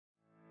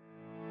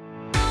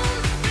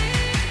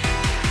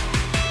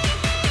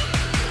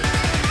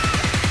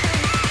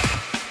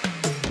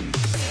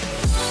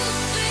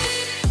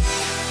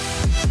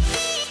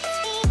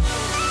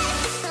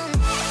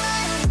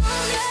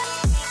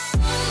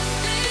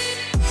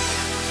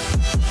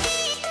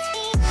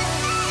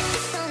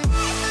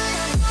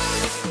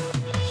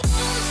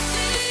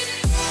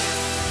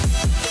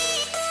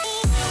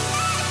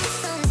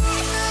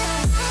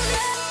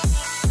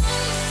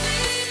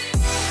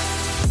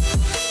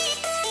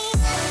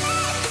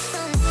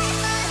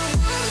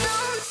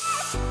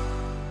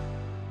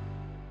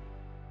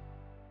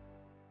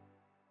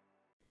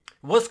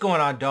What's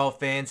going on,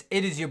 Dolphins?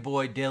 It is your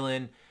boy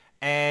Dillon,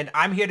 and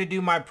I'm here to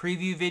do my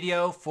preview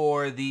video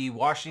for the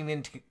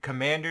Washington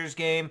Commanders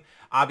game.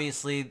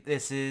 Obviously,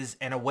 this is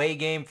an away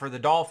game for the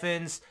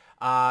Dolphins,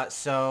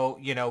 so,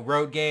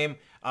 road game.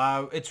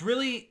 It's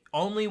really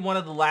only one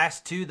of the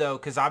last two, though,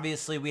 because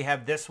obviously we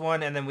have this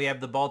one, and then we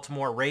have the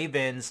Baltimore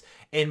Ravens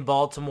in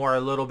Baltimore a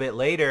little bit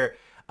later.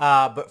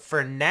 But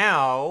for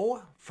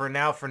now,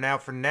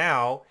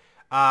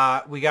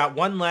 we got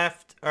one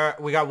left.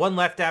 We got one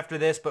left after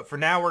this, but for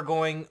now we're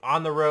going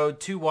on the road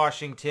to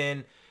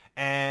Washington,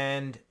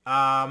 and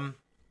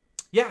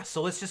yeah.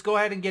 So let's just go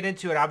ahead and get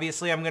into it.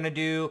 Obviously, I'm gonna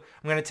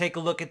take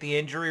a look at the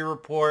injury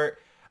report,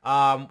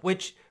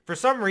 which for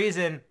some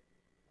reason,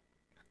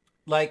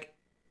 like,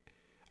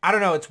 I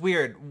don't know, it's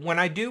weird. When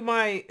I do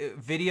my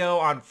video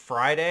on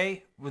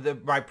Friday,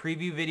 my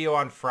preview video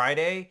on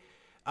Friday,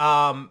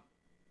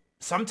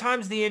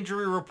 sometimes the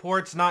injury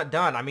report's not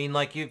done. I mean,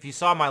 like, if you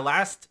saw my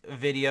last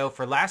video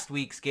for last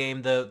week's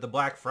game, the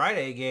Black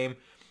Friday game,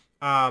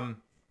 I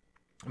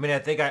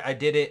think I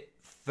did it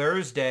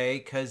Thursday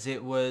because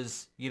it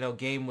was,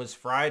 game was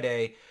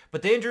Friday.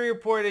 But the injury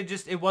report,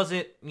 it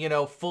wasn't,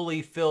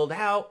 fully filled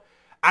out.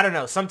 I don't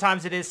know.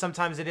 Sometimes it is,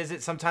 sometimes it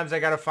isn't. Sometimes I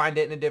got to find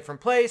it in a different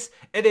place.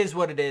 It is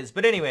what it is.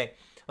 But anyway,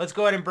 let's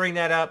go ahead and bring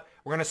that up.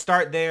 We're going to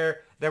start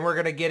there. Then we're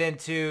going to get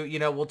into,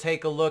 we'll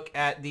take a look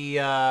at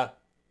the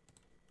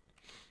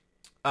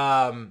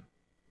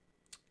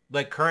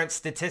like current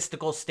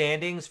statistical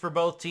standings for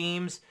both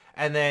teams,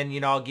 and then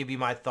I'll give you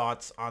my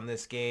thoughts on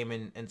this game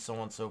and so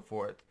on and so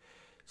forth.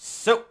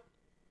 So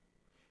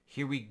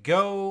here we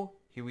go.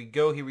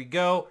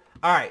 All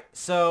right,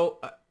 so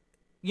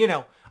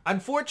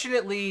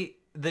unfortunately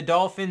the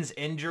Dolphins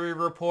injury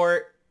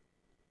report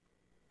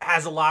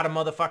has a lot of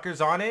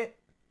motherfuckers on it.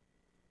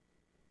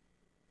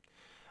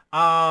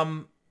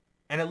 And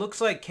it looks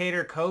like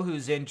Kader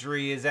Kohou's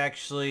injury is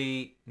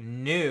actually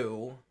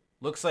new.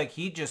 Looks like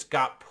he just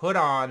got put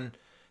on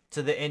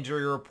to the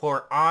injury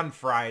report on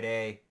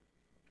Friday.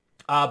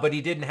 But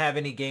he didn't have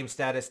any game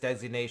status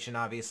designation,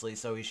 obviously,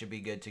 so he should be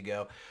good to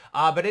go.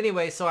 But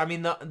anyway, so, I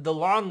mean, the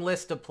long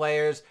list of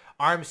players: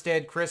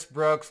 Armstead, Chris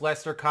Brooks,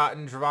 Lester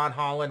Cotton, Javon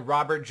Holland,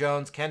 Robert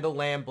Jones, Kendall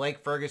Lamb, Blake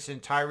Ferguson,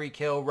 Tyreek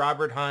Hill,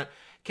 Robert Hunt,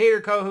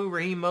 Kader Kohou,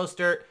 Raheem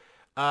Mostert,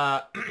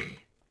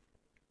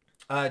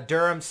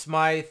 Durham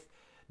Smythe,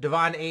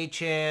 Devon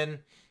Achane,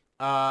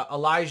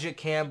 Elijah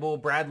Campbell,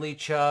 Bradley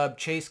Chubb,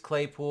 Chase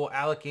Claypool,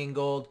 Alec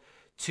Ingold,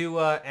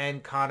 Tua,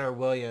 and Connor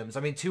Williams. I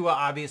mean, Tua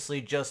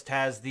obviously just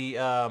has the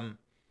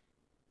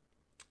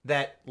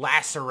that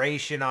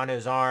laceration on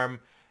his arm.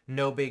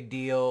 No big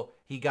deal.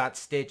 He got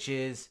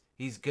stitches.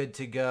 He's good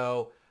to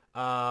go.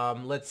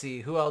 Let's see.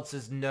 Who else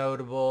is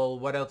notable?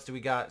 What else do we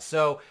got?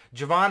 So,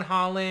 Javon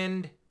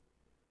Holland.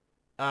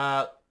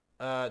 There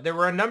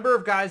were a number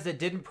of guys that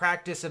didn't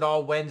practice at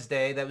all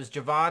Wednesday. That was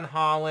Javon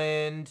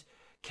Holland,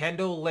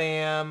 Kendall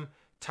Lamb,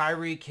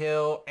 Tyreek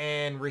Hill,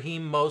 and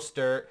Raheem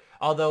Mostert.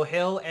 Although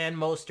Hill and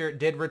Mostert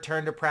did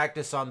return to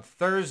practice on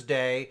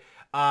Thursday.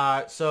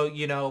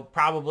 So,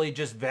 probably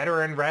just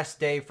veteran rest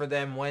day for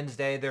them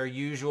Wednesday, their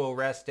usual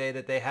rest day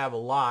that they have a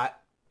lot.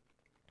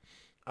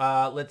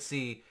 Let's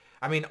see.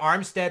 I mean,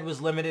 Armstead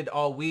was limited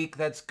all week.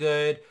 That's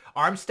good.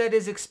 Armstead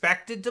is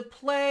expected to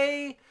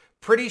play.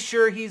 Pretty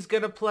sure he's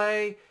going to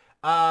play.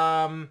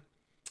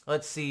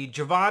 Let's see.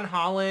 Javon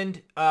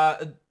Holland,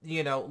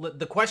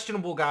 the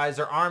questionable guys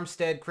are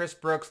Armstead, Chris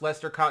Brooks,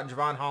 Lester Cotton,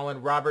 Javon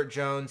Holland, Robert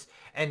Jones,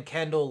 and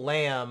Kendall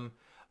Lamb.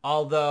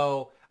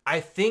 Although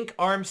I think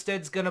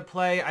Armstead's going to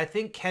play. I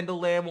think Kendall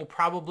Lamb will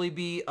probably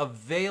be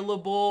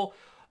available.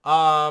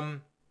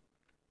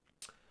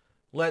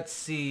 Let's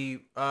see.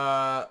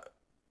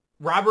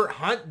 Robert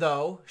Hunt,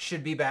 though,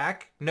 should be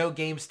back. No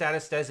game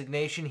status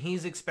designation.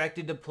 He's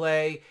expected to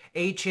play.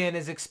 Achane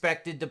is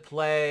expected to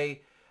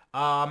play.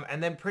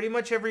 And then pretty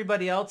much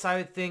everybody else, I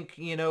would think,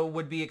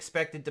 would be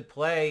expected to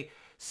play.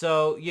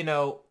 So,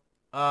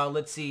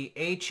 let's see.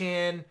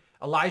 Achane,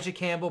 Elijah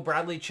Campbell,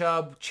 Bradley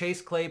Chubb,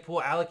 Chase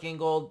Claypool, Alec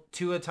Ingold,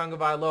 Tua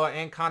Tagovailoa,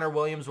 and Connor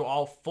Williams were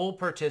all full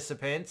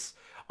participants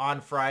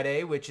on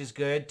Friday, which is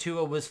good.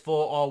 Tua was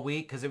full all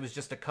week because it was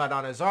just a cut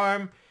on his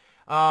arm.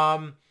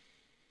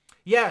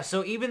 Yeah,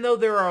 so even though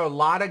there are a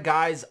lot of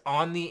guys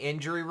on the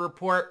injury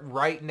report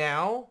right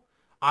now,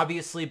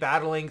 obviously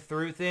battling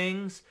through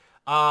things,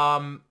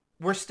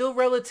 we're still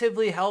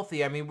relatively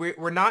healthy. I mean,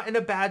 we're not in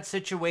a bad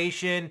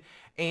situation.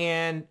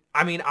 And,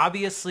 I mean,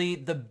 obviously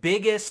the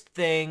biggest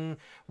thing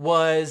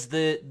was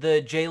the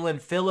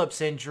Jalen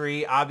Phillips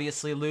injury,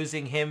 obviously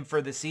losing him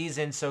for the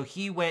season. So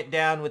he went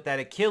down with that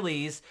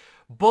Achilles.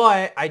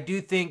 But I do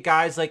think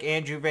guys like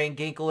Andrew Van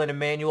Ginkel and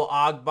Emmanuel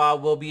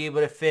Ogbah will be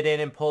able to fit in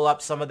and pull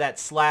up some of that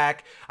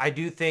slack. I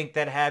do think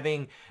that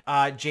having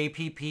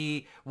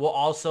JPP will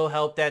also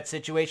help that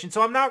situation.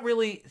 So I'm not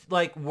really,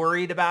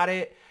 worried about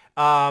it.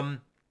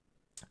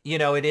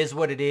 It is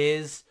what it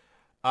is.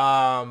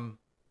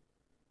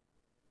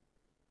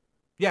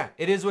 Yeah,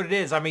 it is what it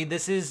is. I mean,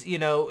 this is,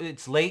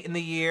 it's late in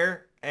the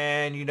year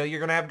and, you're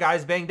going to have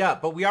guys banged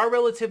up. But we are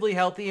relatively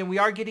healthy and we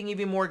are getting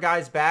even more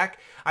guys back.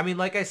 I mean,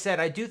 like I said,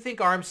 I do think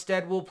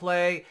Armstead will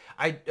play.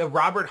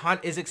 Robert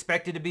Hunt is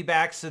expected to be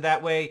back so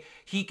that way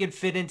he can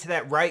fit into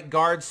that right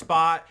guard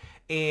spot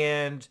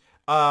and,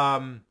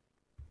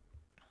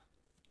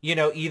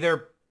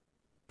 either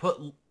put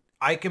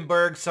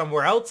Eichenberg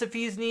somewhere else if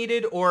he's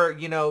needed or,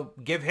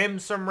 give him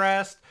some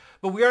rest.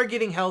 But we are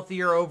getting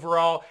healthier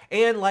overall.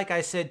 And like I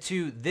said,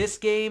 too, this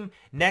game,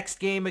 next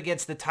game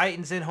against the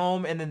Titans at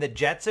home and then the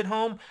Jets at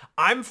home,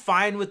 I'm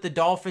fine with the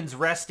Dolphins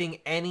resting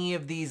any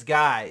of these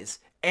guys,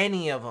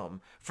 any of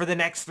them, for the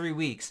next 3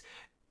 weeks.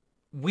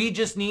 We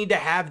just need to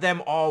have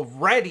them all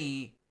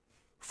ready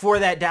for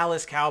that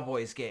Dallas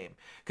Cowboys game.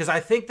 Because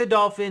I think the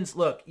Dolphins,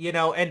 look,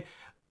 and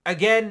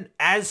again,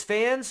 as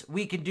fans,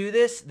 we can do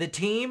this. The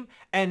team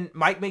and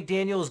Mike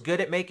McDaniel is good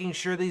at making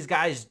sure these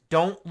guys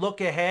don't look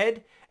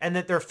ahead and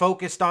that they're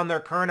focused on their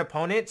current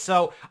opponent.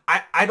 So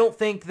I don't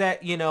think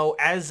that,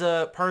 as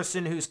a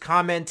person who's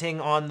commenting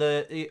on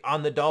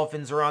the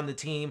Dolphins or on the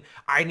team,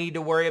 I need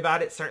to worry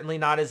about it. Certainly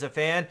not as a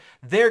fan.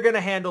 They're going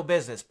to handle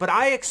business. But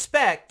I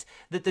expect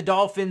that the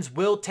Dolphins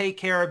will take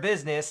care of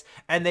business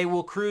and they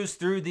will cruise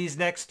through these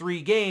next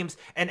 3 games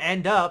and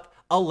end up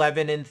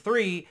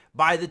 11-3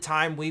 by the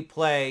time we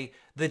play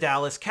the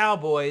Dallas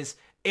Cowboys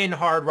in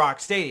Hard Rock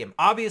Stadium.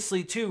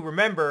 Obviously, too,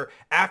 remember,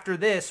 after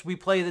this, we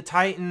play the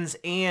Titans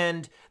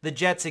and the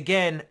Jets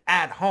again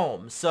at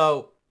home.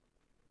 So,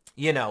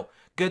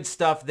 good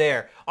stuff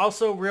there.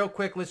 Also, real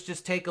quick, let's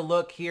just take a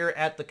look here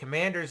at the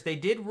Commanders. They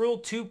did rule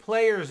 2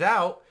 players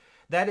out.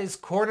 That is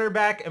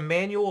cornerback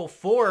Emmanuel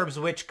Forbes,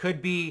 which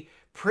could be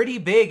pretty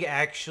big,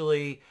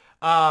 actually.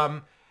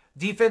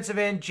 Defensive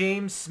end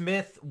James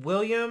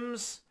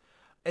Smith-Williams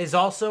is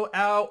also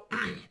out.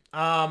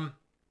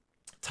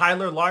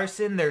 Tyler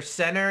Larson, their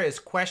center, is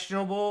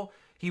questionable.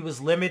 He was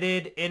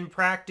limited in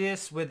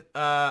practice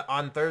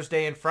on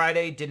Thursday and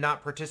Friday, did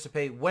not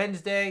participate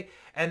Wednesday.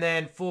 And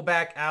then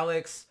fullback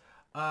Alex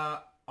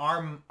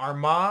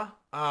Armah,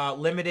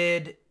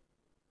 limited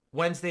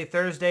Wednesday,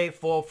 Thursday,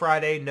 full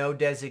Friday, no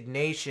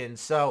designation.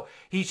 So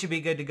he should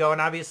be good to go. And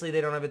obviously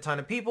they don't have a ton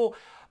of people,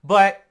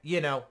 but,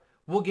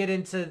 we'll get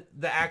into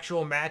the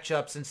actual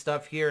matchups and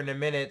stuff here in a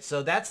minute.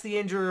 So that's the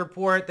injury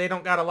report. They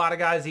don't got a lot of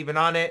guys even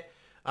on it.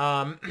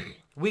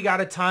 We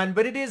got a ton,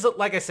 but it is,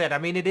 like I said, I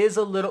mean, it is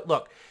a little,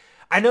 look,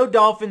 I know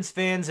Dolphins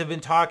fans have been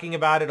talking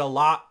about it a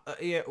lot.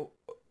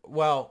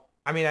 Well,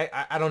 I mean,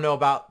 I don't know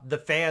about the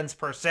fans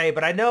per se,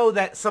 but I know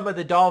that some of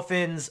the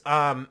Dolphins,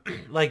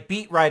 like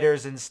beat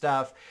writers and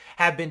stuff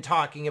have been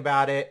talking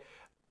about it.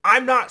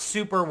 I'm not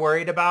super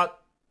worried about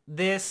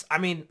this. I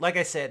mean, like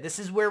I said, this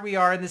is where we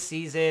are in the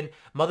season.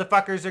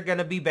 Motherfuckers are going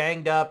to be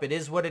banged up. It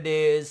is what it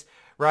is,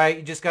 right?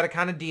 You just got to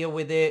kind of deal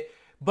with it.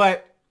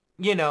 But,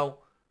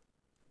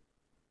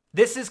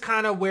 this is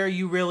kind of where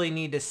you really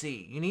need to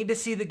see. You need to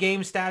see the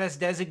game status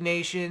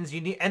designations.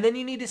 And then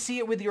you need to see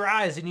it with your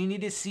eyes, and you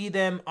need to see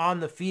them on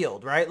the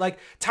field, right? Like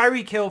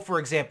Tyreek Hill, for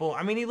example.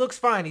 I mean, he looks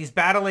fine. He's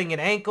battling an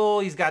ankle.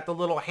 He's got the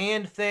little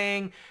hand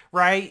thing,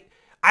 right?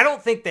 I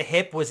don't think the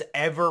hip was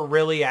ever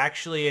really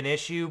actually an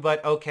issue,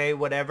 but okay,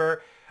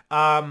 whatever.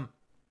 Right?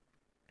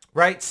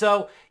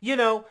 So,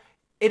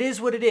 it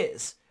is what it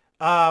is.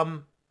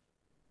 But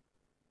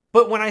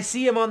when I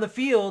see him on the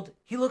field,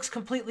 he looks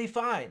completely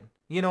fine.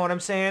 You know what I'm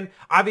saying?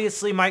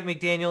 Obviously, Mike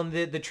McDaniel and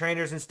the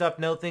trainers and stuff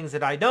know things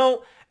that I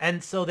don't,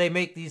 and so they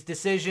make these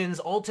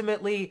decisions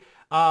ultimately.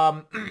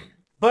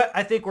 But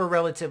I think we're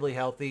relatively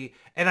healthy,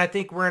 and I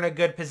think we're in a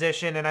good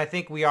position, and I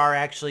think we are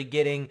actually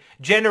getting,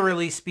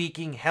 generally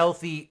speaking,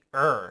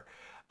 healthier.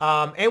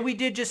 And we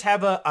did just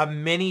have a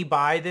mini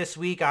bye this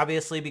week,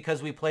 obviously,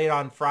 because we played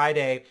on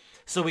Friday,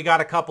 so we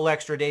got a couple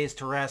extra days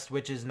to rest,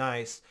 which is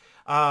nice.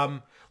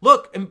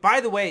 Look, and by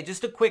the way,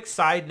 just a quick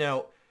side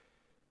note,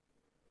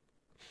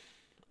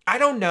 I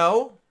don't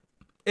know.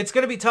 It's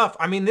going to be tough.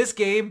 I mean, this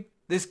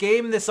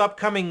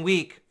upcoming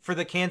week for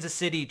the Kansas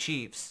City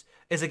Chiefs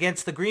is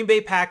against the Green Bay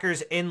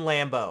Packers in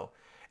Lambeau.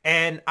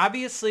 And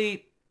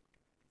obviously,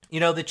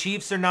 the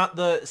Chiefs are not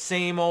the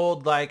same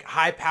old, like,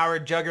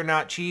 high-powered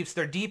juggernaut Chiefs.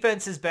 Their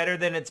defense is better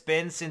than it's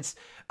been since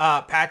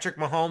Patrick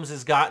Mahomes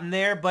has gotten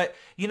there. But,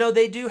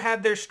 they do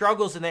have their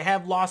struggles, and they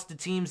have lost to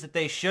teams that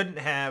they shouldn't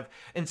have,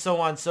 and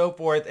so on and so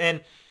forth. And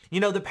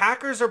the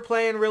Packers are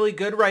playing really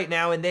good right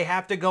now, and they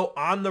have to go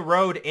on the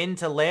road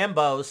into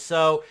Lambeau.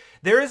 So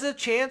there is a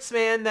chance,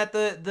 man, that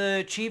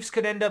the Chiefs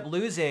could end up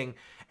losing.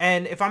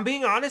 And if I'm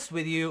being honest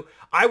with you,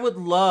 I would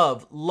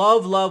love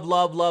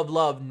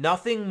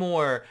nothing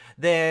more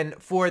than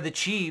for the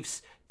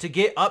Chiefs to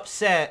get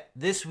upset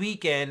this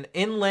weekend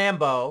in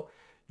Lambeau,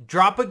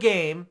 drop a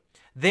game,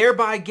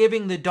 thereby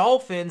giving the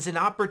Dolphins an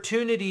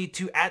opportunity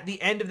to, at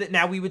the end of it,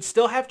 now we would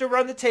still have to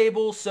run the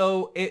table.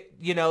 So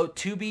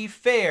to be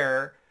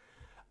fair,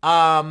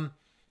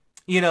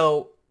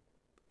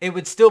 it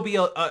would still be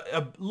a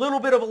little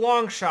bit of a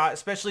long shot,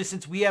 especially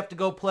since we have to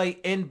go play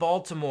in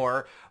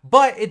Baltimore.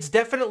 But it's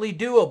definitely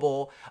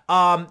doable.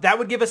 That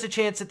would give us a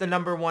chance at the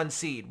number 1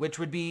 seed, which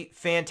would be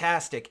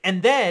fantastic.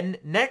 And then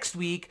next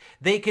week,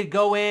 they could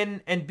go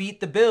in and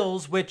beat the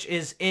Bills, which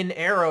is in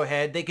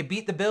Arrowhead. They could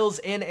beat the Bills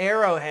in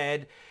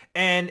Arrowhead,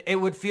 and it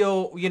would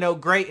feel,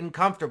 great and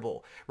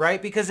comfortable,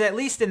 right? Because at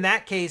least in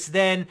that case,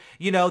 then,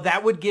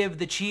 that would give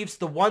the Chiefs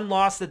the one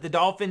loss that the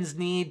Dolphins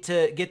need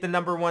to get the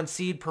number 1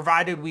 seed,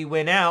 provided we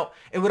win out.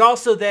 It would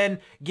also then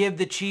give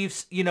the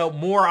Chiefs,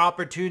 more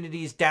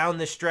opportunities down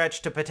the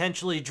stretch to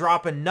potentially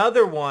drop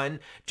another one,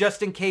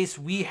 just in case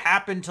we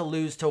happen to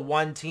lose to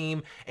one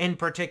team in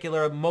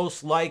particular.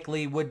 Most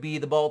likely would be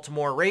the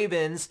Baltimore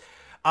Ravens.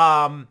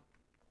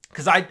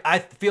 Because I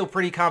feel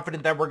pretty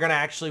confident that we're going to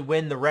actually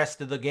win the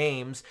rest of the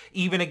games,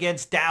 even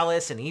against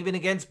Dallas and even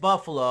against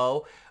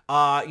Buffalo.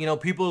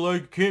 People are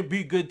like, can't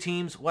beat good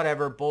teams,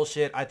 whatever,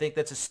 bullshit. I think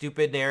that's a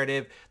stupid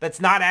narrative that's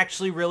not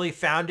actually really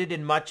founded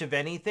in much of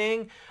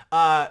anything,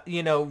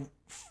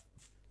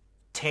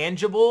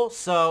 tangible.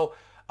 So,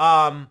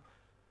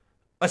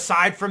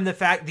 aside from the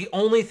fact, the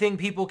only thing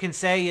people can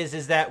say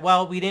is that,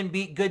 well, we didn't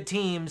beat good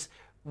teams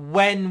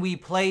when we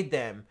played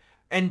them.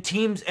 And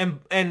teams,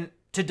 and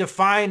to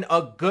define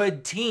a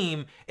good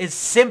team is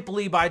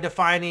simply by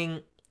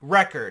defining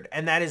record,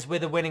 and that is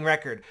with a winning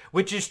record,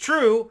 which is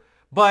true,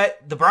 but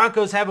the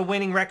Broncos have a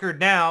winning record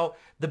now.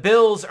 The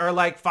Bills are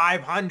like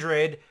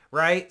 500,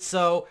 right?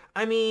 So,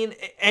 I mean,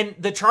 and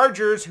the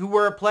Chargers, who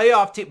were a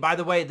playoff team, by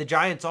the way, the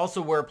Giants also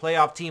were a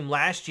playoff team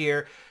last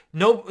year.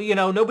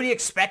 Nobody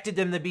expected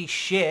them to be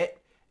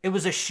shit. It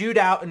was a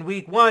shootout in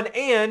week 1,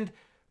 and,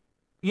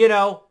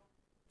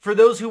 for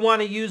those who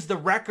want to use the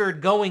record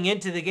going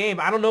into the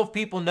game, I don't know if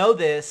people know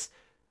this,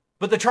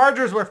 but the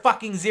Chargers were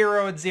fucking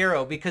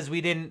 0-0 because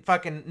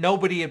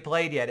nobody had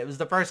played yet. It was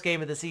the first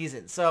game of the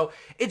season. So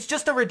it's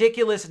just a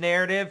ridiculous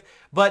narrative,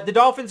 but the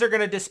Dolphins are going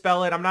to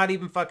dispel it. I'm not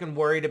even fucking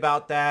worried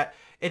about that.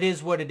 It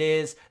is what it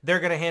is. They're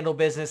going to handle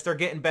business. They're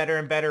getting better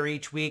and better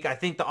each week. I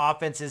think the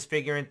offense is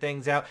figuring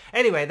things out.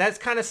 Anyway, that's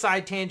kind of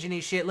side tangent-y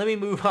shit. Let me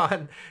move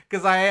on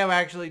because I am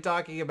actually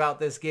talking about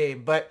this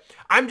game. But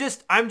I'm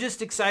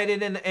just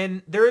excited,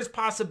 and there is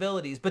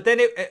possibilities. But then,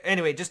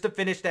 anyway, just to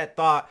finish that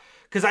thought,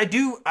 because I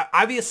do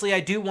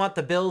want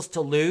the Bills to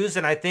lose,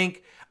 and I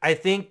think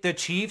the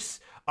Chiefs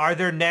are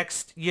their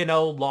next,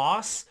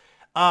 loss.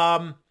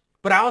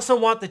 But I also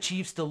want the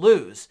Chiefs to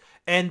lose.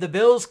 And the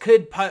Bills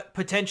could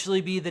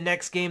potentially be the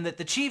next game that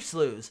the Chiefs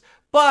lose.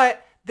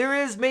 But there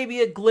is maybe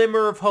a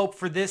glimmer of hope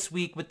for this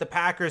week with the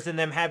Packers and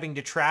them having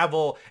to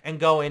travel and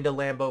go into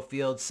Lambeau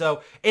Field.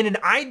 So in an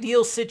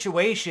ideal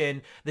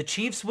situation, the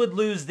Chiefs would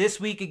lose this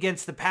week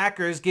against the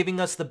Packers, giving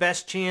us the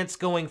best chance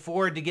going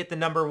forward to get the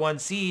number 1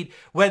 seed,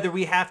 whether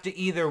we have to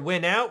either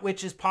win out,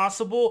 which is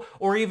possible,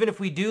 or even if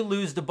we do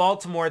lose to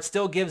Baltimore, it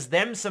still gives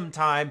them some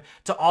time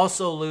to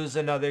also lose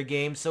another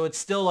game. So it's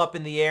still up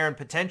in the air and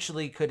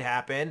potentially could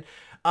happen.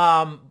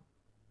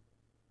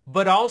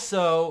 But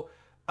also,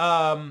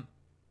 yeah,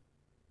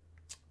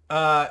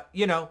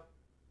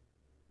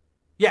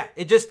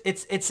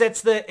 it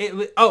sets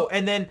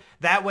and then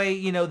that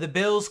way, the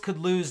Bills could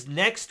lose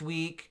next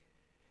week,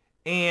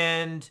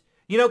 and,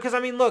 because I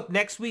mean, look,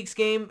 next week's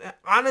game,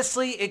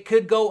 honestly, it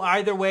could go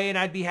either way and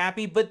I'd be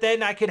happy, but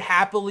then I could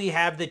happily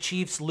have the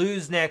Chiefs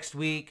lose next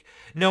week,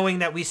 knowing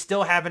that we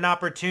still have an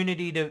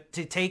opportunity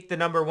to take the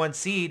number 1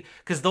 seed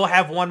because they'll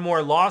have one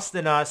more loss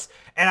than us,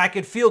 and I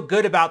could feel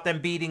good about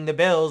them beating the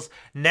Bills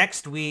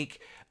next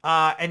week.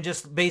 And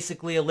just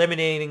basically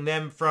eliminating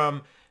them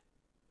from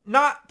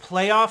not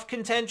playoff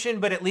contention,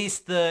 but at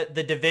least the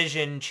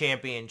division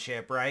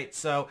championship, right?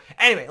 So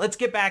anyway, let's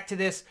get back to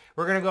this.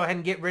 We're going to go ahead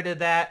and get rid of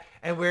that,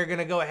 and we're going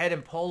to go ahead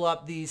and pull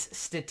up these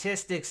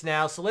statistics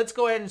now. So let's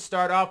go ahead and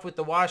start off with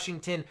the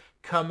Washington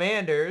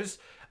Commanders.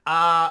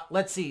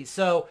 Let's see.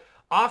 So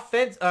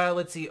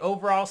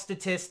overall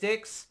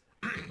statistics.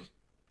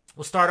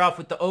 We'll start off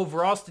with the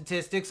overall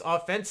statistics.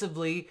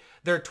 Offensively,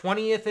 they're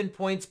 20th in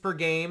points per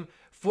game,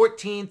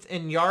 14th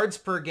in yards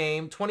per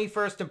game,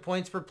 21st in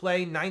points per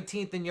play,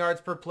 19th in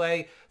yards per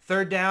play,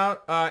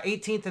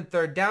 18th in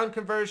third down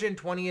conversion,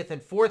 20th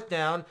in fourth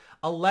down,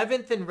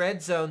 11th in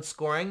red zone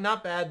scoring,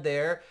 not bad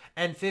there,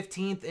 and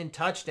 15th in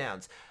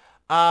touchdowns.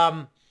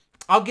 I'll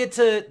get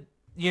to,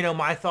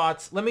 my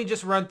thoughts. Let me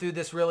just run through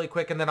this really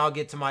quick, and then I'll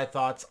get to my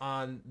thoughts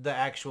on the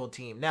actual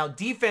team. Now,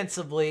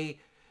 defensively,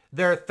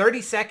 they're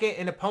 32nd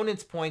in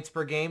opponents' points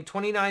per game,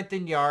 29th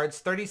in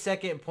yards,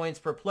 32nd in points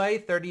per play,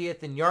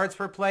 30th in yards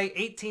per play,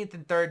 18th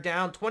in third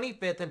down,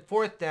 25th in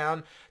fourth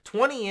down,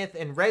 20th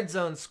in red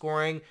zone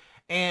scoring,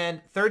 and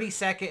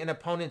 32nd in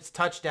opponents'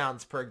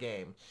 touchdowns per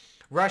game.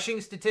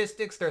 Rushing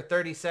statistics, they're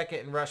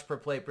 32nd in rush per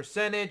play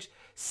percentage,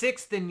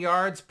 6th in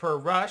yards per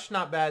rush,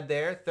 not bad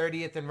there,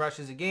 30th in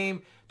rushes a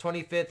game,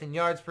 25th in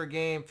yards per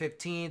game,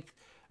 15th.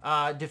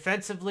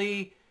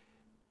 Defensively,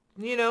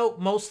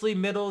 mostly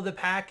middle of the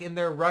pack in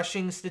their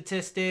rushing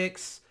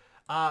statistics.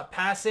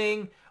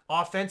 Passing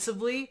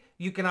offensively,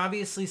 you can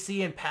obviously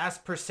see in pass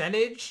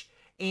percentage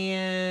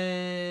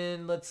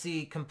and let's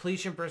see,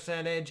 completion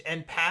percentage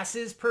and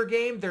passes per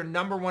game. They're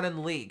number 1 in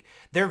the league.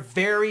 They're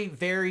very,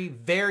 very,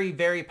 very,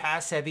 very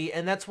pass heavy.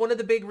 And that's one of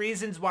the big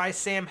reasons why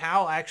Sam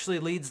Howell actually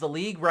leads the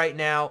league right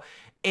now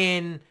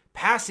in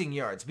passing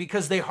yards,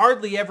 because they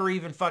hardly ever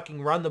even fucking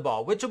run the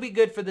ball, which will be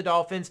good for the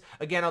Dolphins.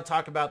 Again, I'll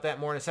talk about that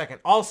more in a second.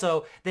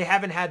 Also, they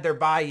haven't had their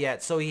bye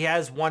yet, so he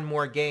has one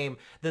more game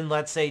than,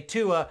 let's say,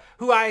 Tua,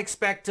 who I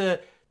expect to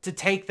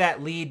take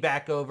that lead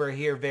back over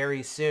here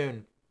very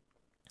soon.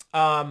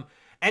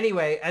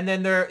 Anyway, and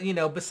then they're,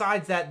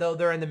 besides that though,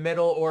 they're in the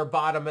middle or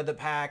bottom of the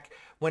pack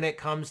when it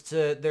comes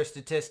to their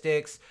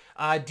statistics.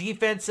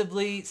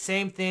 Defensively,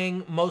 same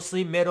thing,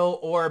 mostly middle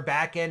or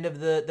back end of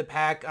the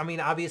pack. I mean,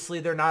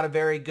 obviously they're not a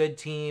very good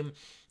team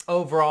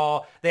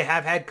overall. They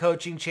have had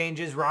coaching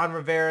changes. Ron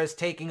Rivera's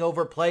taking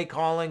over play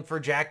calling for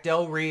Jack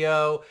Del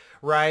Rio,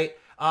 right?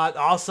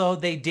 Also,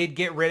 they did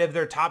get rid of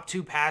their top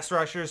 2 pass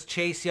rushers,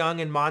 Chase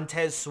Young and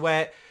Montez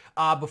Sweat,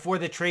 before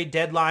the trade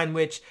deadline,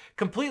 which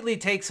completely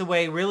takes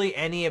away really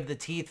any of the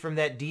teeth from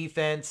that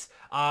defense.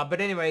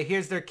 But anyway,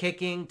 here's their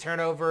kicking,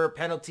 turnover,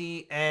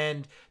 penalty,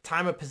 and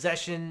time of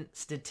possession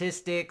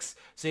statistics.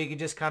 So you can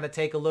just kind of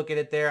take a look at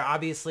it there.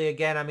 Obviously,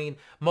 again, I mean,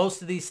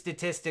 most of these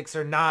statistics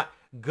are not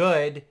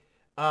good.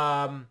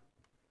 So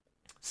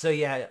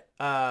yeah,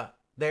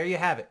 there you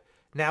have it.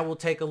 Now we'll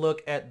take a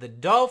look at the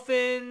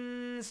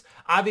Dolphins,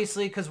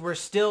 obviously, because we're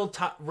still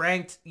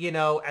ranked,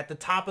 at the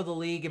top of the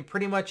league in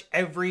pretty much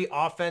every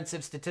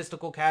offensive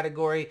statistical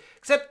category,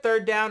 except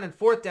third down and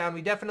fourth down.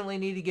 We definitely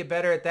need to get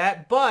better at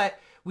that, but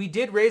we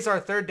did raise our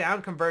third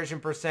down conversion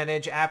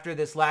percentage after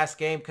this last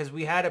game because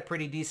we had a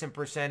pretty decent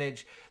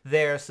percentage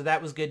there, so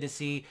that was good to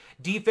see.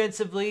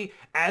 Defensively,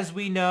 as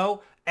we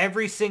know,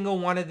 every single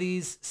one of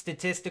these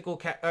statistics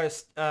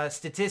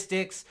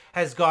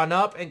has gone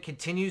up and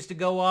continues to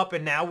go up,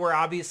 and now we're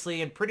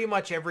obviously in pretty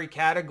much every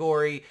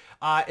category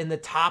in the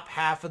top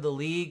half of the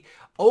league.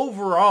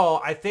 Overall,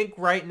 I think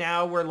right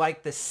now we're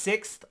like the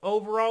 6th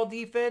overall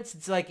defense.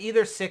 It's like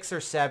either 6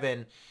 or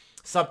 7.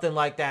 Something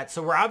like that.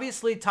 So we're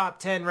obviously top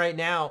 10 right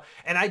now.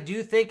 And I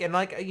do think, and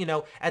like,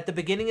 at the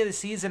beginning of the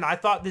season, I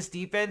thought this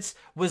defense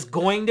was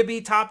going to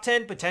be top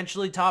 10,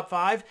 potentially top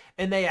 5.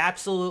 And they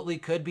absolutely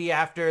could be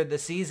after the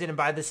season and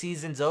by the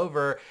season's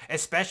over,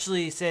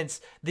 especially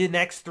since the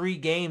next 3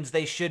 games,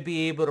 they should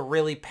be able to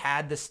really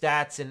pad the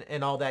stats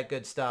and all that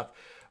good stuff.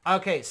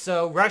 Okay,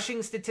 so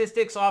rushing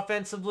statistics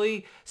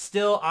offensively,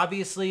 still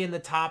obviously in the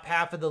top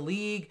half of the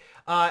league.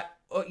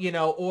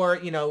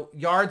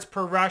 Yards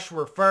per rush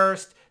were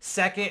first,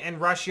 second in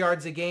rush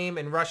yards a game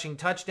and rushing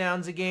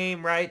touchdowns a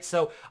game, right?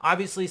 So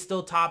obviously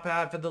still top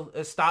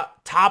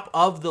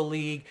of the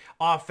league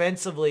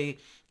offensively.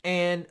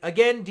 And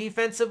again,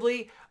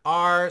 defensively,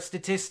 our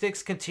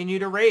statistics continue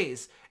to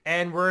raise,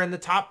 and we're in the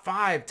top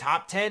 5,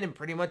 top 10 in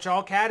pretty much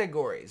all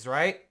categories,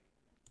 right?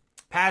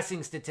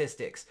 Passing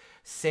statistics,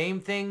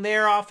 same thing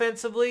there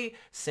offensively,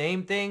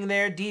 same thing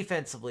there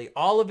defensively.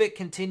 All of it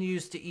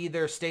continues to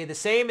either stay the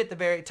same at the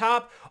very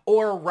top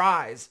or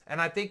rise.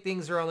 And I think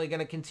things are only going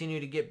to continue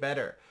to get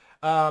better.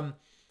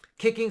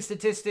 Kicking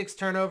statistics,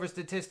 turnover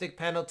statistic,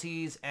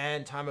 penalties,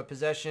 and time of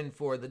possession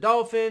for the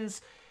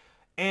Dolphins.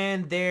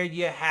 And there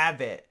you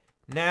have it.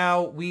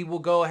 Now we will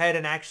go ahead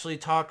and actually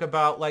talk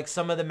about like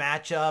some of the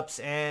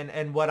matchups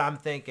and what I'm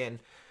thinking.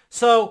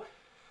 So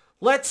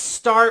let's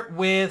start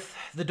with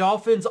the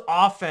Dolphins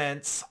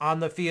offense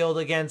on the field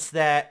against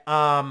that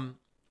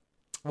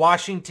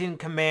Washington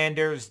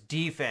Commanders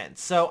defense.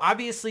 So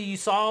obviously you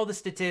saw all the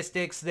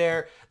statistics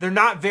there. They're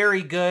not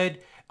very good.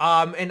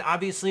 And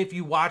obviously if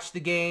you watch the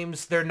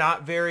games, they're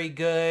not very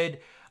good.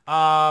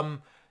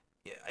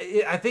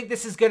 I think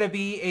this is going to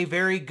be a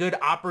very good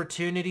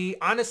opportunity,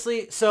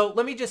 honestly. So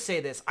let me just say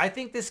this. I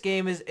think this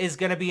game is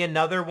going to be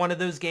another one of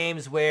those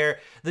games where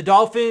the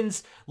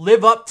Dolphins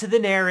live up to the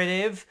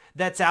narrative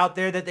that's out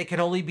there that they can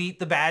only beat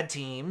the bad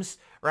teams,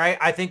 right?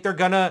 I think they're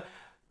going to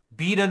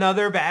beat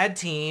another bad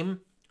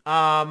team.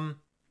 And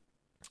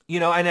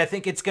I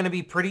think it's going to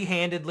be pretty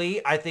handedly.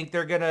 I think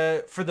they're going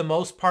to, for the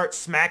most part,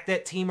 smack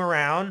that team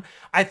around.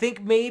 I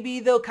think maybe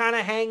they'll kind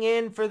of hang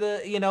in for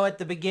the, at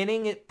the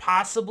beginning,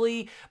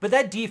 possibly. But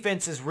that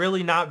defense is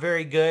really not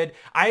very good.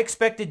 I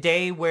expect a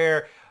day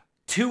where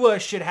Tua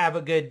should have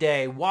a good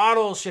day.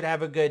 Waddle should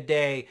have a good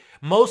day.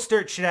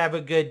 Mostert should have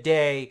a good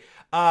day.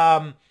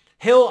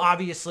 Hill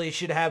obviously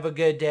should have a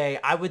good day.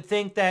 I would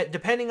think that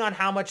depending on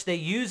how much they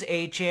use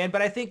Achane, but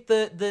I think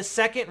the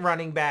second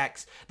running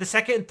backs, the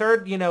second and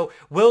third,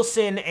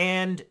 Wilson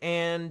and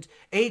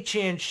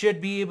Achane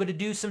should be able to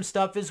do some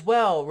stuff as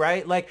well,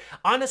 right? Like,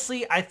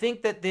 honestly, I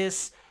think that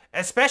this,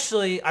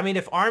 especially, I mean,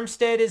 if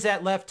Armstead is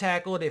at left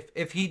tackle,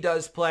 if he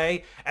does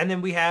play, and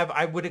then we have,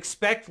 I would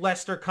expect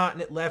Lester Cotton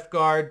at left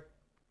guard,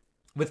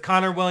 with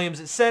Connor Williams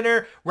at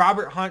center,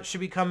 Robert Hunt should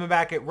be coming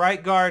back at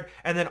right guard,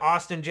 and then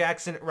Austin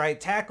Jackson at right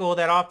tackle.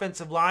 That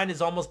offensive line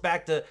is almost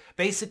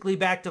basically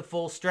back to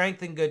full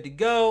strength and good to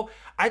go.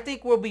 I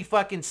think we'll be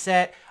fucking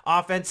set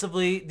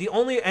offensively.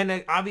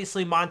 And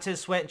obviously Montez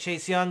Sweat and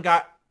Chase Young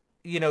got,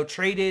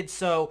 traded,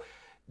 so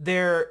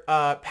their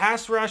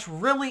pass rush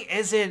really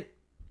isn't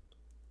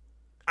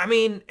I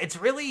mean, it's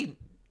really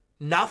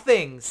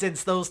nothing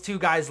since those two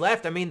guys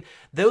left. I mean,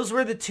 those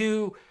were the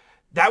two,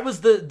 that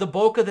was the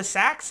bulk of the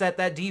sacks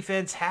that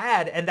defense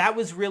had. And that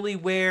was really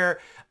where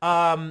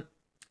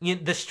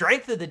the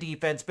strength of the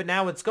defense, but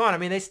now it's gone. I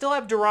mean, they still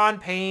have Deron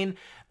Payne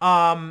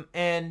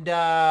and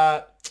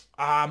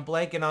I'm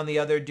blanking on the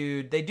other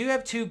dude. They do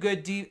have two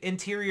good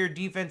interior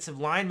defensive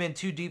linemen,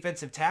 two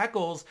defensive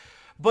tackles,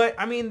 but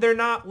I mean, they're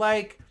not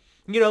like,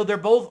 they're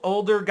both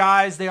older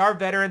guys. They are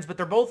veterans, but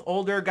they're both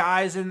older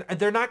guys, and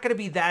they're not going to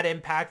be that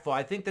impactful.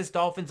 I think this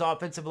Dolphins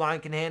offensive line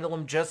can handle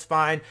them just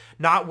fine.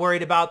 Not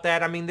worried about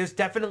that. I mean, there's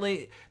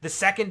definitely, the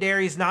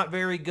secondary is not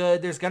very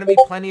good. There's going to be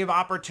plenty of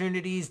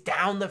opportunities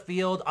down the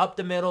field, up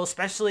the middle,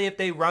 especially if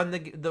they run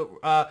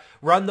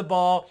the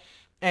ball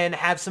and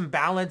have some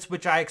balance,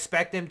 which I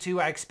expect them to.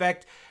 I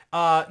expect,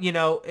 Mike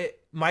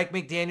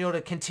McDaniel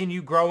to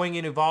continue growing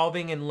and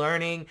evolving and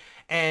learning,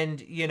 and,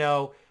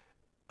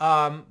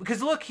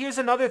 because look, here's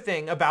another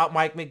thing about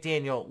Mike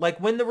McDaniel. Like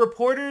when the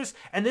reporters,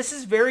 and this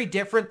is very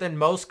different than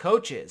most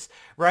coaches,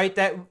 right?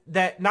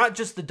 That not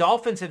just the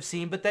Dolphins have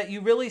seen, but that you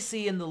really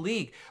see in the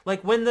league.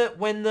 Like when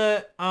the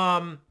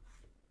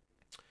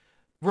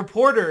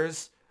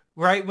reporters,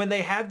 right, when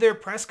they have their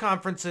press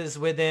conferences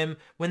with him,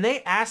 when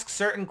they ask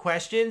certain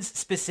questions,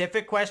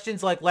 specific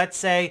questions, like let's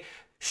say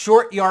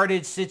short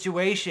yardage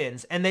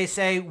situations, and they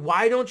say,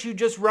 why don't you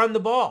just run the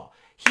ball?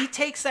 He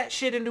takes that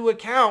shit into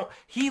account.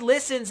 He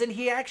listens and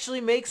he actually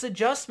makes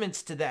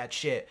adjustments to that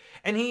shit.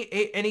 And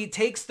he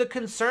takes the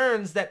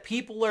concerns that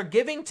people are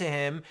giving to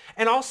him.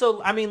 And also,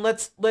 I mean,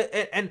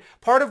 and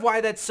part of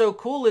why that's so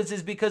cool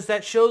is because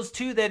that shows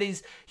too that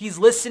he's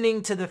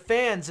listening to the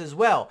fans as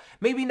well.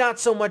 Maybe not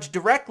so much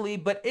directly,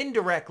 but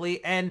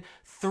indirectly and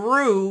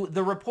through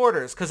the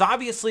reporters. Because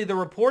obviously the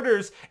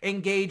reporters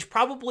engage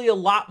probably a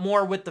lot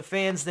more with the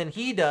fans than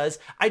he does.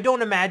 I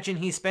don't imagine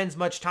he spends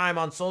much time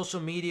on social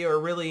media or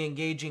really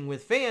engaging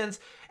with fans,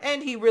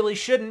 and he really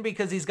shouldn't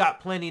because he's got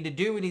plenty to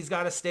do and he's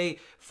got to stay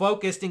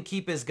focused and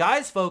keep his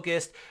guys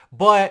focused.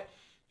 But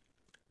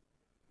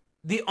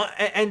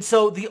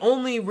so the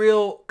only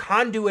real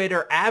conduit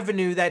or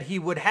avenue that he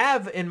would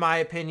have, in my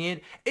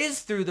opinion, is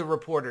through the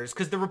reporters,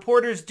 because the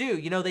reporters do,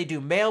 they do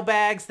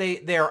mailbags,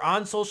 they're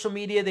on social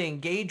media, they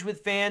engage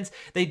with fans,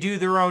 they do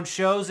their own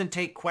shows and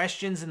take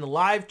questions in the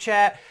live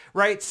chat,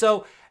 right?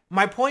 So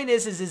my point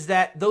is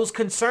that those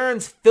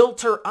concerns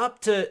filter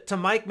up to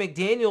Mike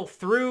McDaniel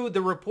through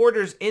the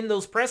reporters in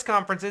those press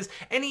conferences,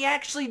 and he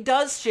actually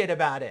does shit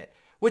about it,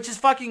 which is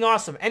fucking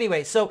awesome.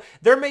 Anyway, so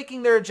they're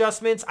making their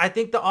adjustments. I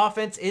think the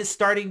offense is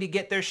starting to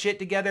get their shit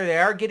together. They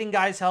are getting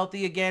guys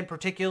healthy again,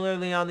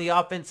 particularly on the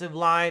offensive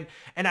line,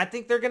 and I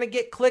think they're going to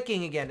get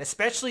clicking again,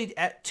 especially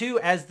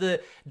as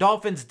the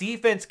Dolphins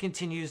defense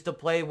continues to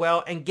play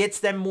well and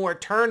gets them more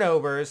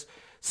turnovers.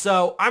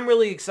 So I'm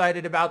really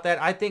excited about that.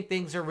 I think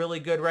things are really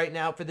good right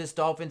now for this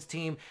Dolphins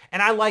team,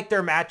 and I like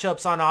their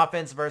matchups on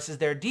offense versus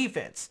their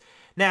defense.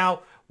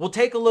 Now, we'll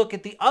take a look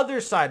at the other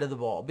side of the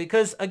ball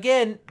because,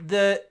 again,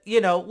 the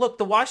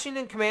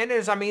Washington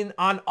Commanders, I mean,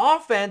 on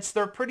offense,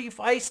 they're pretty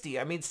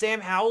feisty. I mean,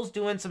 Sam Howell's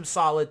doing some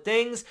solid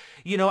things.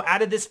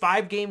 Out of this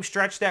 5-game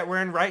stretch that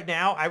we're in right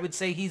now, I would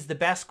say he's the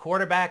best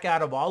quarterback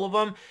out of all of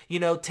them.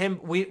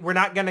 We're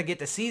not going to get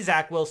to see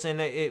Zach Wilson,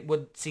 it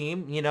would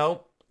seem,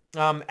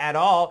 at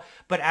all.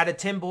 But out of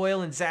Tim Boyle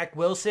and Zach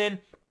Wilson,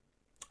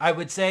 I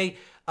would say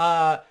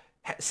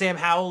Sam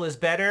Howell is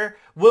better.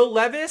 Will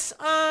Levis,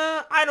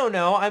 I don't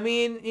know. I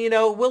mean,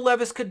 Will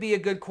Levis could be a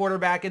good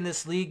quarterback in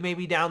this league,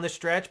 maybe down the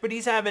stretch, but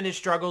he's having his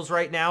struggles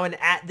right now. And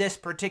at this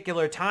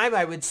particular time,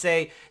 I would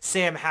say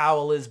Sam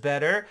Howell is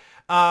better.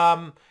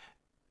 And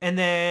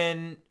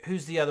then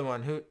who's the other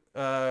one?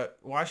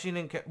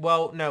 Washington.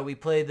 Well, no, we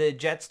play the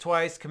Jets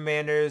twice,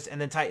 Commanders, and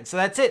then Titans. So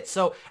that's it.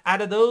 So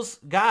out of those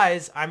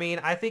guys, I mean,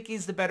 I think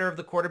he's the better of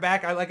the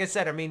quarterback. Like I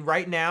said, I mean,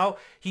 right now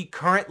he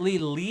currently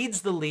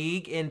leads the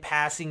league in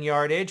passing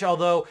yardage.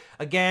 Although,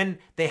 again,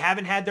 they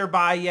haven't had their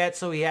bye yet,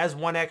 so he has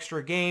one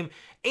extra game.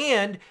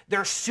 And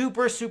they're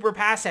super, super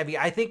pass heavy.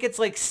 I think it's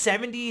like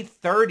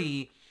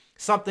 70-30.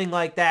 Something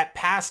like that,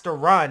 pass to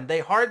run. They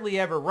hardly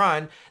ever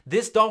run.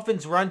 This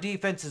Dolphins run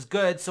defense is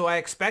good, so I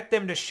expect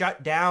them to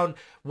shut down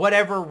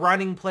whatever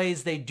running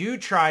plays they do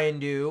try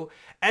and do.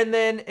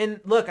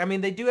 And look, I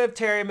mean, they do have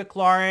Terry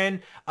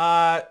McLaurin,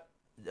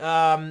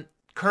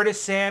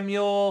 Curtis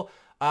Samuel,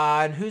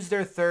 and who's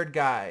their third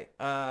guy?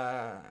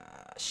 I'm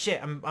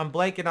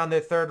blanking on their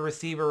third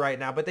receiver right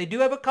now, but they do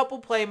have a couple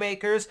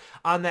playmakers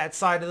on that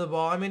side of the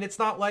ball. I mean, it's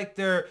not like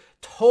they're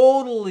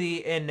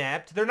totally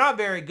inept. They're not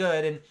very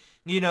good, and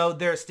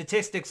their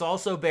statistics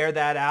also bear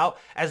that out,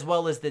 as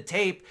well as the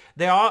tape.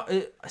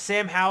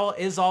 Sam Howell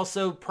is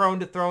also prone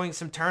to throwing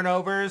some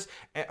turnovers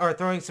or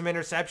throwing some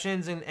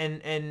interceptions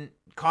and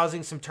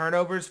causing some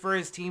turnovers for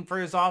his team, for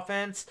his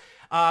offense,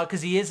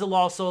 because he is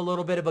also a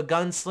little bit of a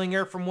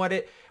gunslinger from what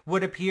it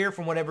would appear,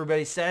 from what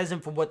everybody says,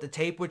 and from what the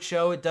tape would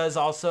show. It does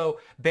also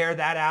bear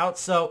that out.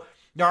 So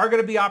there are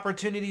going to be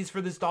opportunities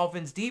for this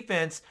Dolphins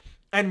defense,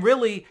 and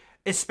really,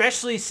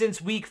 especially since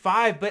week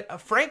 5.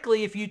 But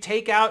frankly, if you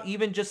take out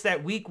even just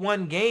that week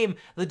 1 game,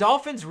 the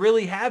Dolphins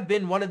really have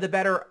been one of the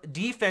better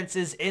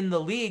defenses in the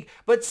league.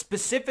 But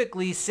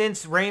specifically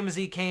since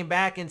Ramsey came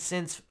back and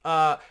since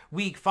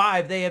week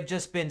 5, they have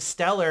just been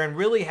stellar and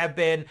really have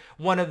been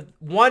one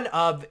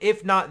of,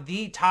 if not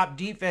the top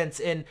defense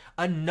in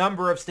a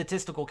number of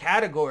statistical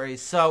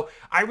categories. So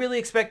I really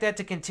expect that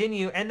to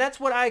continue. And that's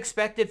what I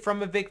expected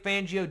from a Vic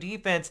Fangio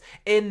defense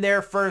in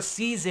their first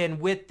season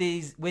with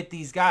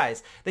these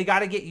guys. They got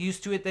to get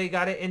used to it. They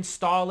got to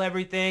install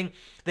everything.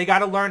 They got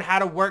to learn how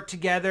to work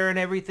together and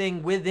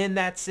everything within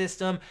that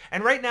system.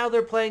 And right now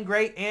they're playing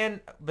great. And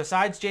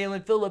besides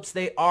Jalen Phillips,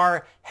 they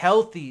are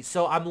healthy.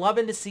 So I'm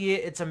loving to see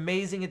it. It's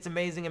amazing. It's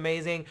amazing,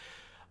 amazing.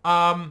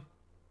 Okay,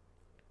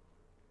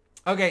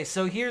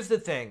 so here's the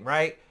thing,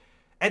 right?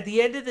 At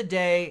the end of the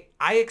day,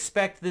 I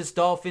expect this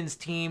Dolphins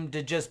team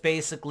to just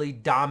basically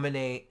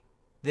dominate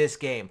this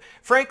game.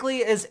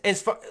 Frankly,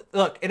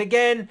 look, and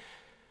again,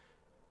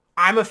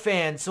 I'm a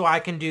fan, so I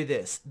can do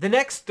this. The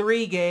next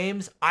 3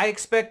 games, I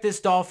expect this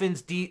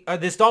Dolphins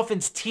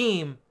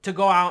team to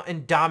go out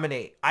and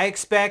dominate. I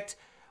expect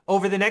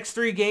over the next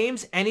 3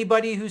 games,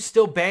 anybody who's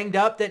still banged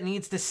up that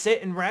needs to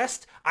sit and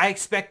rest, I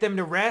expect them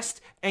to rest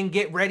and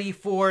get ready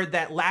for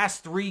that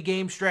last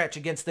 3-game stretch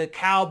against the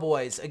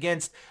Cowboys,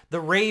 against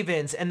the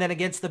Ravens, and then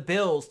against the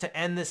Bills to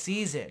end the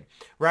season,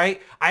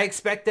 right? I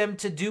expect them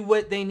to do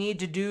what they need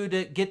to do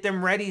to get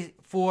them ready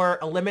for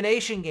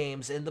elimination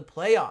games in the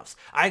playoffs.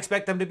 I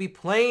expect them to be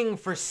playing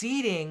for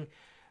seeding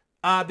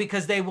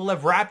because they will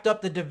have wrapped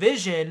up the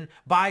division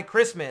by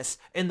Christmas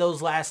in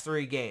those last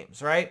 3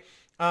 games, right?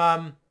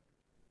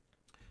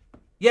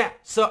 Yeah,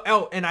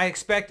 so, and I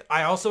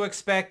also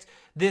expect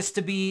this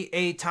to be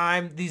a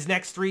time, these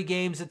next 3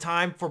 games, a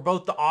time for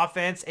both the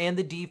offense and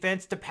the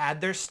defense to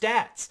pad their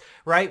stats,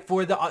 right?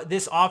 For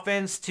this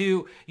offense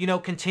to,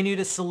 continue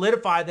to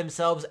solidify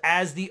themselves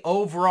as the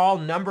overall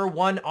number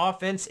 1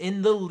 offense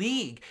in the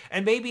league.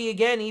 And maybe,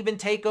 again, even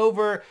take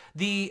over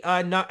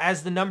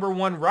as the number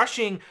 1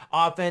 rushing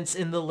offense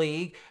in the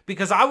league,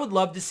 because I would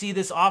love to see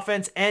this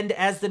offense end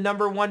as the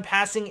number 1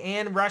 passing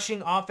and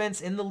rushing offense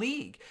in the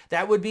league.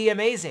 That would be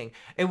amazing.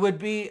 It would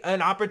be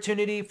an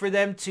opportunity for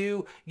them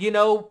to,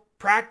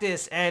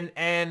 practice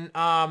and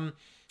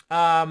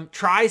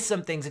try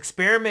some things,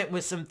 experiment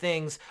with some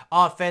things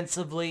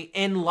offensively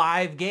in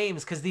live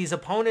games, because these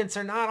opponents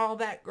are not all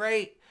that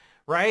great,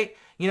 right?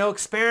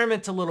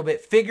 Experiment a little bit,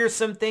 figure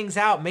some things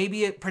out,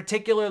 maybe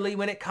particularly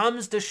when it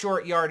comes to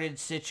short yardage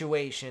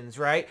situations,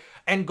 right?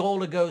 And goal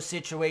to go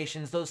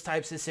situations, those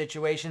types of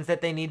situations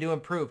that they need to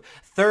improve.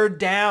 3rd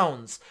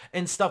downs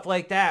and stuff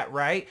like that,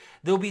 right?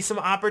 There'll be some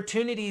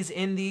opportunities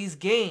in these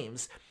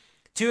games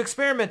to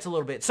experiment a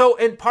little bit. So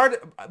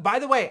by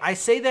the way, I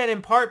say that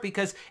in part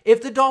because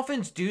if the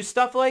Dolphins do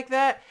stuff like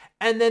that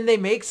and then they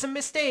make some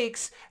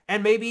mistakes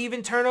and maybe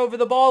even turn over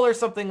the ball or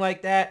something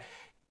like that,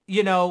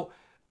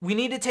 we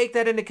need to take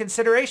that into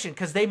consideration,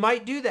 because they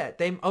might do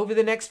that. Over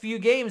the next few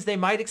games, they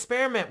might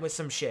experiment with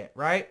some shit,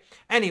 right?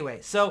 Anyway,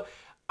 so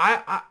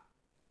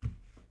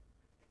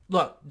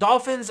look,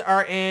 Dolphins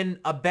are in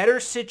a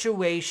better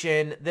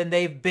situation than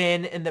they've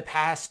been in the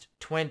past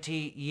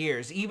 20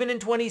 years. Even in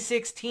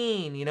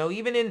 2016,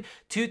 even in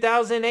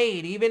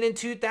 2008, even in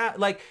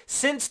 2000,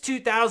 since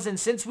 2000,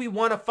 since we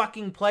won a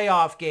fucking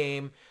playoff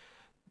game,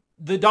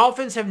 the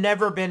Dolphins have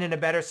never been in a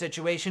better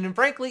situation. And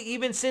frankly,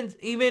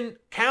 even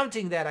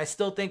counting that, I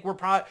still think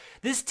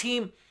this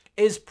team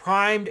is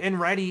primed and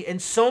ready,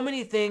 and so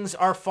many things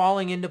are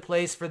falling into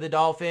place for the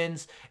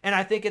Dolphins. And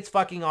I think it's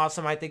fucking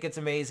awesome. I think it's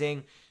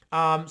amazing.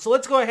 So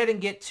let's go ahead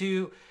and get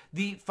to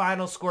the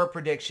final score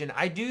prediction.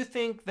 I do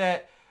think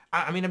that,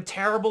 I'm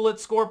terrible at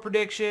score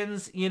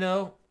predictions,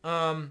 it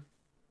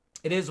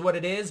is what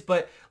it is,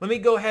 but let me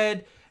go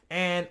ahead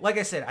and, like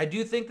I said, I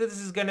do think that this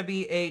is going to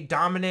be a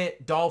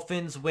dominant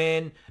Dolphins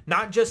win,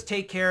 not just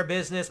take care of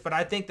business, but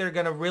I think they're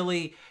going to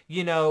really,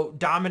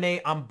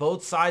 dominate on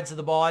both sides of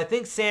the ball. I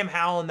think Sam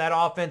Howell and that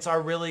offense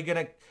are really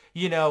going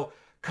to,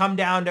 come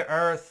down to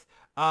earth,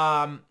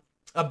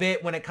 a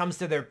bit when it comes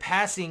to their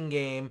passing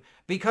game,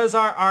 because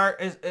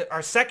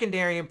our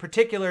secondary in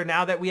particular,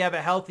 now that we have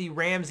a healthy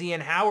Ramsey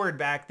and Howard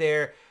back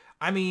there,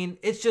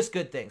 it's just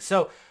good things.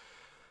 So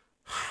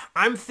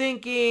I'm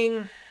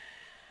thinking,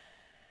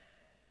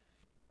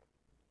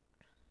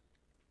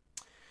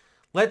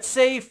 let's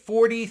say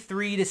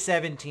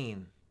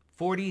 43-17.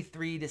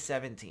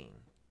 43-17.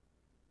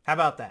 How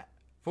about that?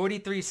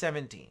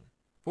 43-17.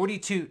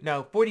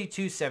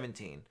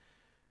 42-17.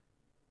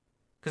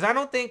 Because I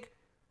don't think,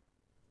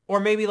 or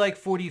maybe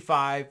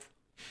 45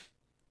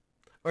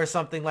 or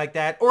something like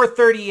that, or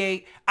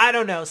 38. I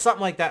don't know,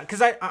 something like that.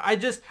 Because I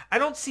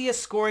don't see us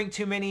scoring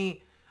too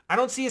many. I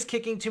don't see us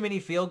kicking too many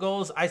field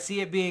goals. I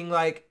see it being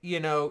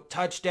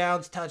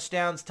touchdowns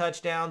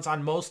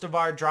on most of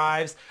our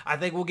drives. I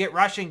think we'll get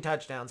rushing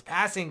touchdowns,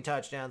 passing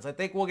touchdowns. I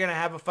think we're going to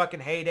have a fucking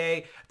heyday.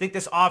 I think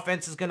this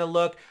offense is going to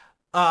look,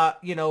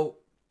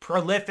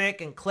 prolific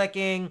and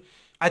clicking.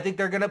 I think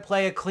they're going to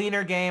play a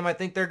cleaner game. I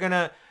think they're going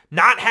to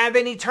not have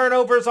any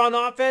turnovers on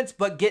offense,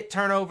 but get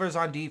turnovers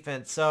on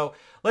defense. So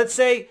let's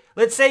say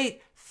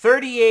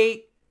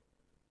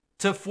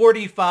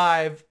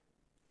 38-45,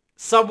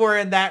 somewhere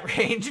in that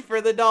range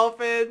for the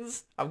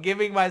Dolphins. I'm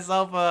giving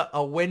myself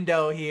a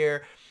window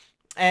here.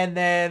 And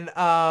then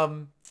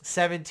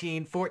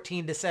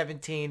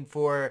 14-17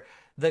 for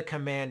the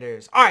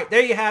Commanders. All right,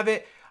 there you have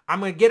it. I'm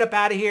going to get up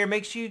out of here.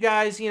 Make sure you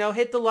guys,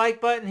 hit the like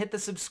button, hit the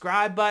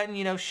subscribe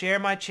button, share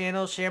my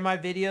channel, share my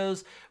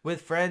videos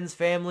with friends,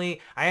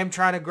 family. I am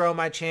trying to grow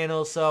my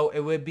channel, so it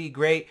would be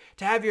great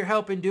to have your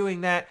help in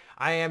doing that.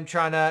 I am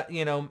trying to,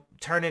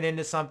 turn it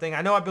into something.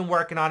 I know I've been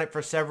working on it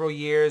for several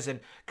years and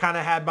kind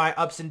of had my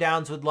ups and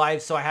downs with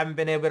life, so I haven't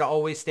been able to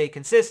always stay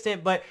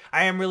consistent, but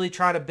I am really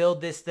trying to build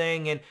this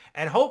thing,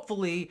 and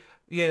hopefully,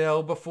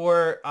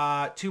 before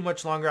too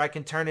much longer, I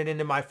can turn it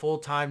into my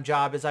full-time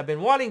job, as I've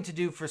been wanting to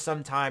do for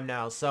some time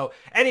now. So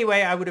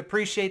anyway, I would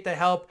appreciate the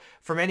help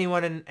from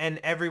anyone and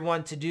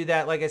everyone to do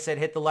that. Like I said,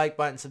 hit the like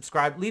button,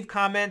 subscribe, leave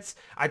comments.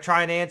 I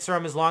try and answer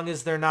them as long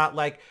as they're not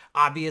like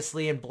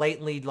obviously and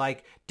blatantly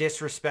like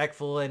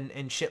disrespectful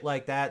and shit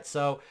like that.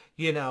 So,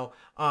 as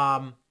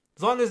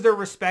long as they're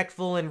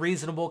respectful and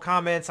reasonable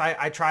comments,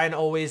 I try and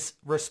always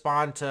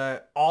respond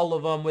to all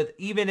of them with,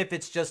 even if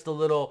it's just a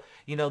little,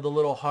 the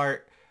little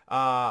heart,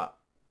 to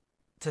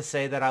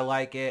say that I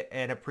like it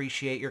and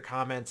appreciate your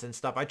comments and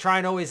stuff. I try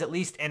and always at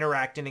least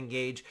interact and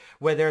engage,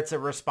 whether it's a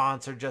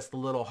response or just the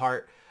little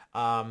heart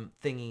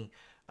thingy,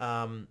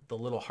 the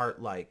little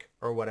heart like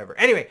or whatever.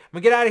 Anyway, I'm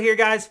gonna get out of here,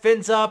 guys.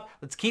 Fins up.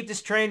 Let's keep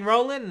this train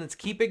rolling and let's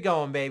keep it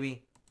going,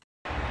 baby.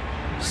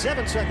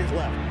 7 seconds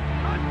left.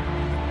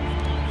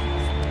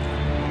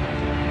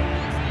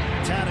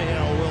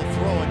 Tannehill will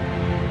throw it.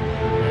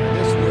 And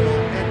this will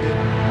end it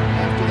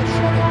after the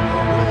shovel.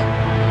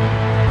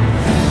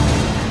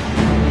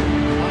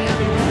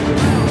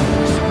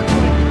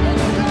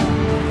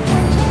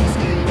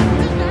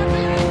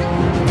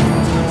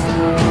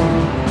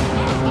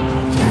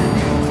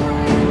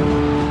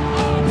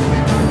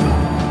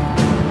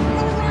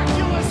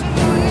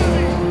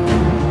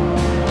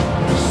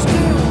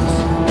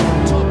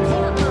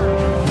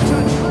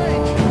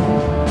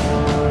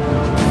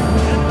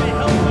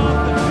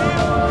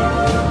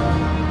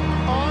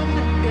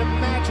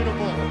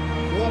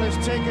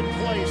 Taken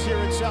place here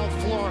in South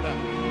Florida.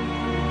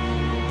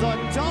 The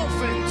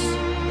Dolphins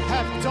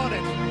have done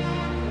it.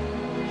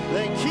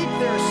 They keep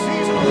their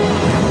season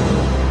alive.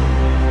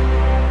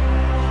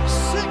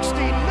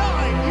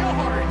 69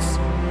 yards.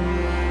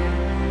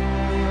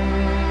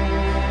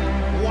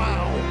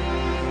 Wow.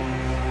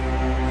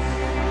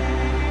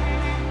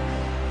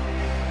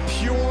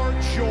 Pure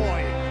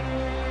joy.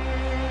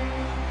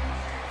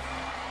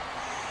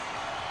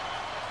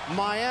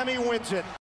 Miami wins it.